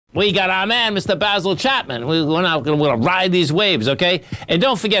We got our man, Mr. Basil Chapman. We're now going to ride these waves, okay? And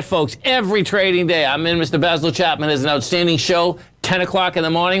don't forget, folks, every trading day, I'm in. Mr. Basil Chapman has an outstanding show, 10 o'clock in the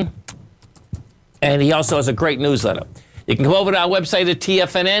morning. And he also has a great newsletter. You can come over to our website at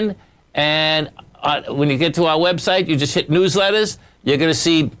TFNN. And when you get to our website, you just hit newsletters. You're going to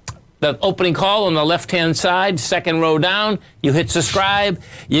see the opening call on the left-hand side, second row down. You hit subscribe.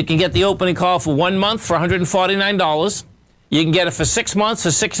 You can get the opening call for 1 month for $149. You can get it for 6 months for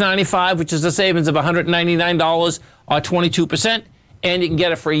 $695, which is a savings of $199 or 22%. And you can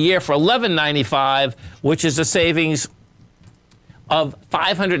get it for a year for $1195, which is a savings of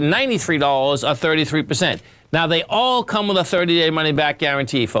 $593 or 33%. Now, they all come with a 30-day money-back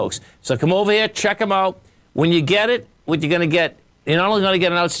guarantee, folks. So come over here, check them out. When you get it, what you're going to get, you're not only going to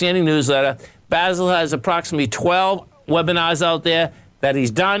get an outstanding newsletter. Basil has approximately 12 webinars out there that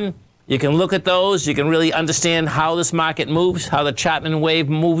he's done. You can look at those. You can really understand how this market moves, how the Chapman wave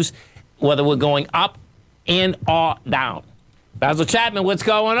moves, whether we're going up and or down. Basil Chapman, what's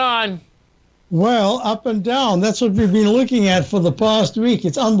going on? Well, up and down. That's what we've been looking at for the past week.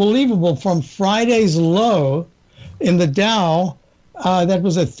 It's unbelievable. From Friday's low in the Dow, that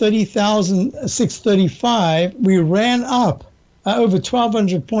was at 30,635, we ran up over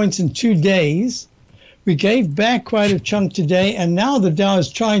 1,200 points in 2 days. We gave back quite a chunk today, and now the Dow is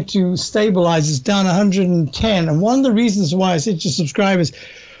trying to stabilize. It's down 110. And one of the reasons why I said to subscribers,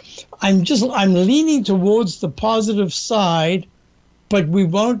 I'm leaning towards the positive side, but we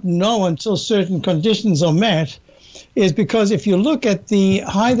won't know until certain conditions are met, is because if you look at the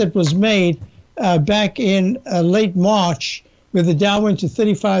high that was made back in late March, where the Dow went to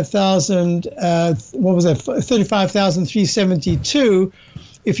 35,372,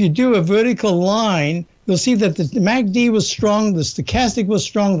 if you do a vertical line, you'll see that the MACD was strong, the stochastic was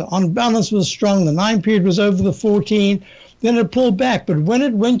strong, the on-balance was strong, the 9 period was over the 14, then it pulled back. But when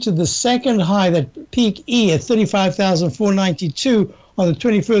it went to the second high, that peak E at 35,492 on the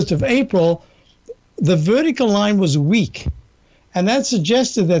 21st of April, the vertical line was weak. And that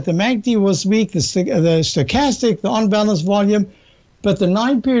suggested that the MACD was weak, the stochastic, the on-balance volume, but the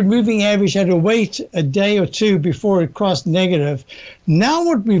 9 period moving average had to wait a day or two before it crossed negative. Now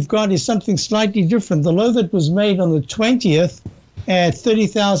what we've got is something slightly different. The low that was made on the 20th at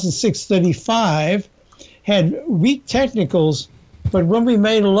 30,635 had weak technicals, but when we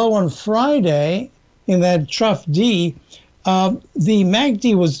made a low on Friday in that trough D, the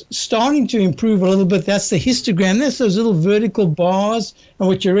MACD was starting to improve a little bit. That's the histogram. There's those little vertical bars, and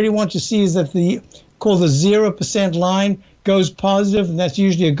what you really want to see is that the 0% line goes positive, and that's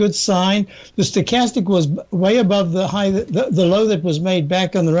usually a good sign. The stochastic was way above the high, the low that was made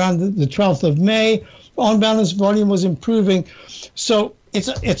back on around the 12th of May. On-balance volume was improving. So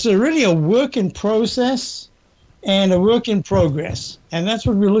it's really a work in process and a work in progress. And that's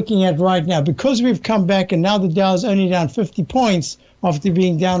what we're looking at right now. Because we've come back and now the Dow is only down 50 points after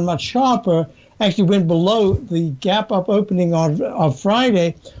being down much sharper, actually went below the gap up opening of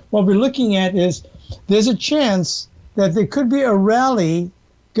Friday. What we're looking at is there's a chance that there could be a rally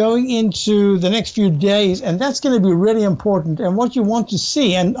going into the next few days, and that's going to be really important. And what you want to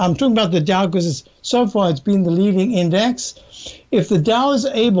see, and I'm talking about the Dow because so far it's been the leading index. If the Dow is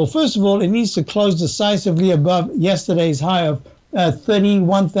able, first of all, it needs to close decisively above yesterday's high of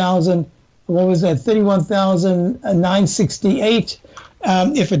 31,968.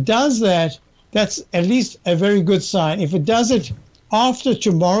 If it does that, that's at least a very good sign. If it does it after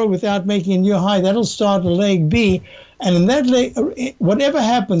tomorrow without making a new high, that'll start a leg B. And in that leg, whatever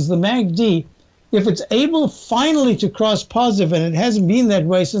happens, the MACD, if it's able finally to cross positive, and it hasn't been that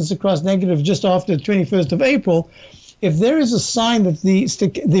way since it crossed negative just after the 21st of April, if there is a sign that the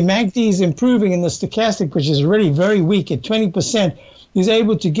MACD is improving and the stochastic, which is already very weak at 20%, is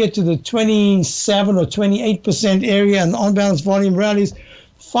able to get to the 27 or 28% area and on-balance volume rallies,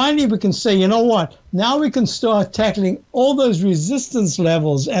 finally we can say, you know what, now we can start tackling all those resistance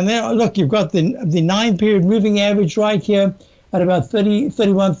levels. And there, look, you've got the 9 period moving average right here at about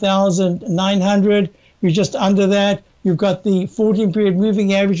 31,900. You're just under that. You've got the 14 period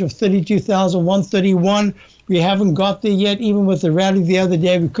moving average of 32,131. We haven't got there yet. Even with the rally the other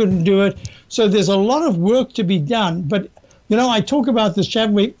day, we couldn't do it. So there's a lot of work to be done. But, you know, I talk about this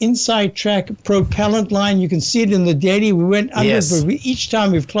Chapman inside track propellant line. You can see it in the daily. We went under it, but each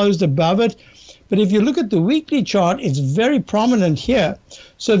time we've closed above it. But if you look at the weekly chart, it's very prominent here.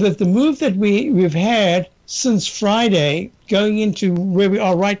 So that the move that we've had since Friday, going into where we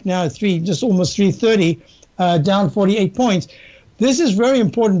are right now at just almost 330, down 48 points. This is very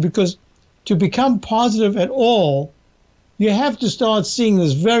important because to become positive at all, you have to start seeing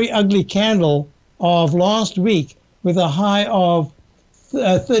this very ugly candle of last week with a high of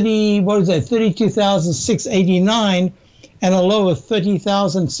 32,689 and a low of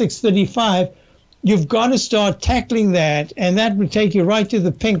 30,635, you've got to start tackling that, and that would take you right to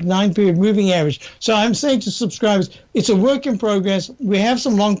the pink 9-period moving average. So I'm saying to subscribers, it's a work in progress. We have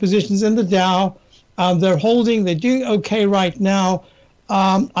some long positions in the Dow. They're holding. They're doing okay right now.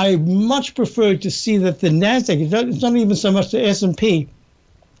 I much prefer to see that the NASDAQ, it's not even so much the S&P,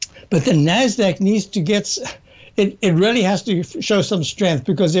 but the NASDAQ needs to get, it really has to show some strength,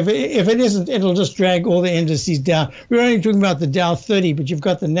 because if it isn't, it'll just drag all the indices down. We're only talking about the Dow 30, but you've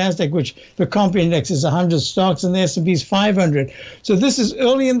got the NASDAQ, which the comp index is 100 stocks, and the S&P is 500. So this is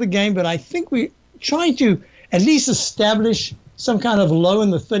early in the game, but I think we're trying to at least establish some kind of low in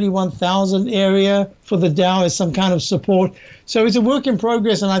the 31,000 area for the Dow as some kind of support. So it's a work in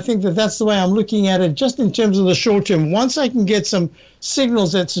progress, and I think that that's the way I'm looking at it, just in terms of the short term. Once I can get some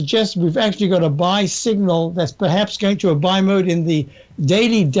signals that suggest we've actually got a buy signal that's perhaps going to a buy mode in the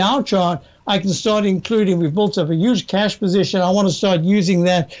daily Dow chart, I can start including, we've built up a huge cash position. I want to start using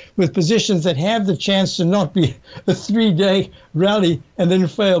that with positions that have the chance to not be a 3-day rally and then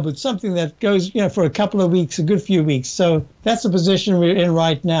fail, but something that goes, for a couple of weeks, a good few weeks. So that's the position we're in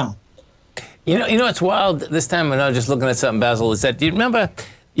right now. You know what's wild this time when I was just looking at something, Basil, is that, do you remember,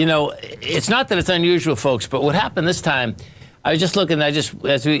 it's not that it's unusual, folks, but what happened this time, I was just looking, as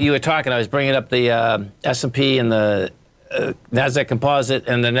you were talking, I was bringing up the S&P and the NASDAQ Composite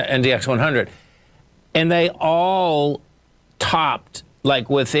and the NDX 100, and they all topped like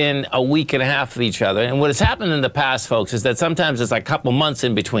within a week and a half of each other. And what has happened in the past, folks, is that sometimes it's like a couple months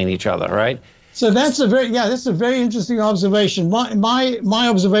in between each other, right? So that's a very interesting observation. My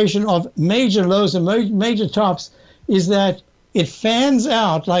observation of major lows and major tops is that it fans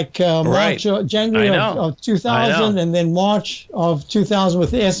out like March or January of 2000, and then March of 2000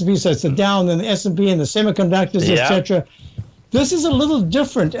 with the S&P. So it's the Dow and then the S&P and the semiconductors, etc. This is a little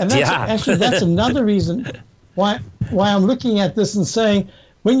different, and that's actually that's another reason why I'm looking at this and saying,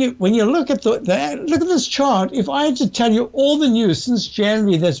 when you look at look at this chart, if I had to tell you all the news since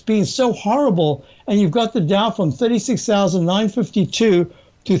January that's been so horrible, and you've got the Dow from 36,952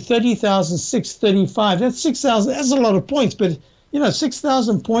 to 30,635, that's 6,000. That's a lot of points, but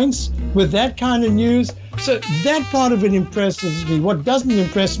 6,000 points with that kind of news. So that part of it impresses me. What doesn't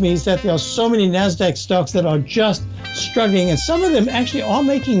impress me is that there are so many NASDAQ stocks that are just struggling, and some of them actually are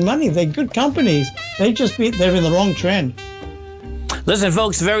making money. They're good companies. They're in the wrong trend. Listen,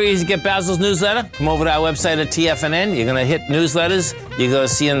 folks, very easy to get Basil's newsletter. Come over to our website at TFNN. You're going to hit newsletters. You're going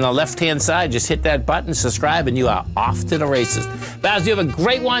to see on the left-hand side, just hit that button, subscribe, and you are off to the races. Basil, you have a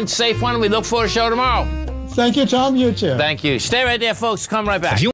great one, safe one, and we look forward to the show tomorrow. Thank you, Tom. You too. Thank you. Stay right there, folks. Come right back.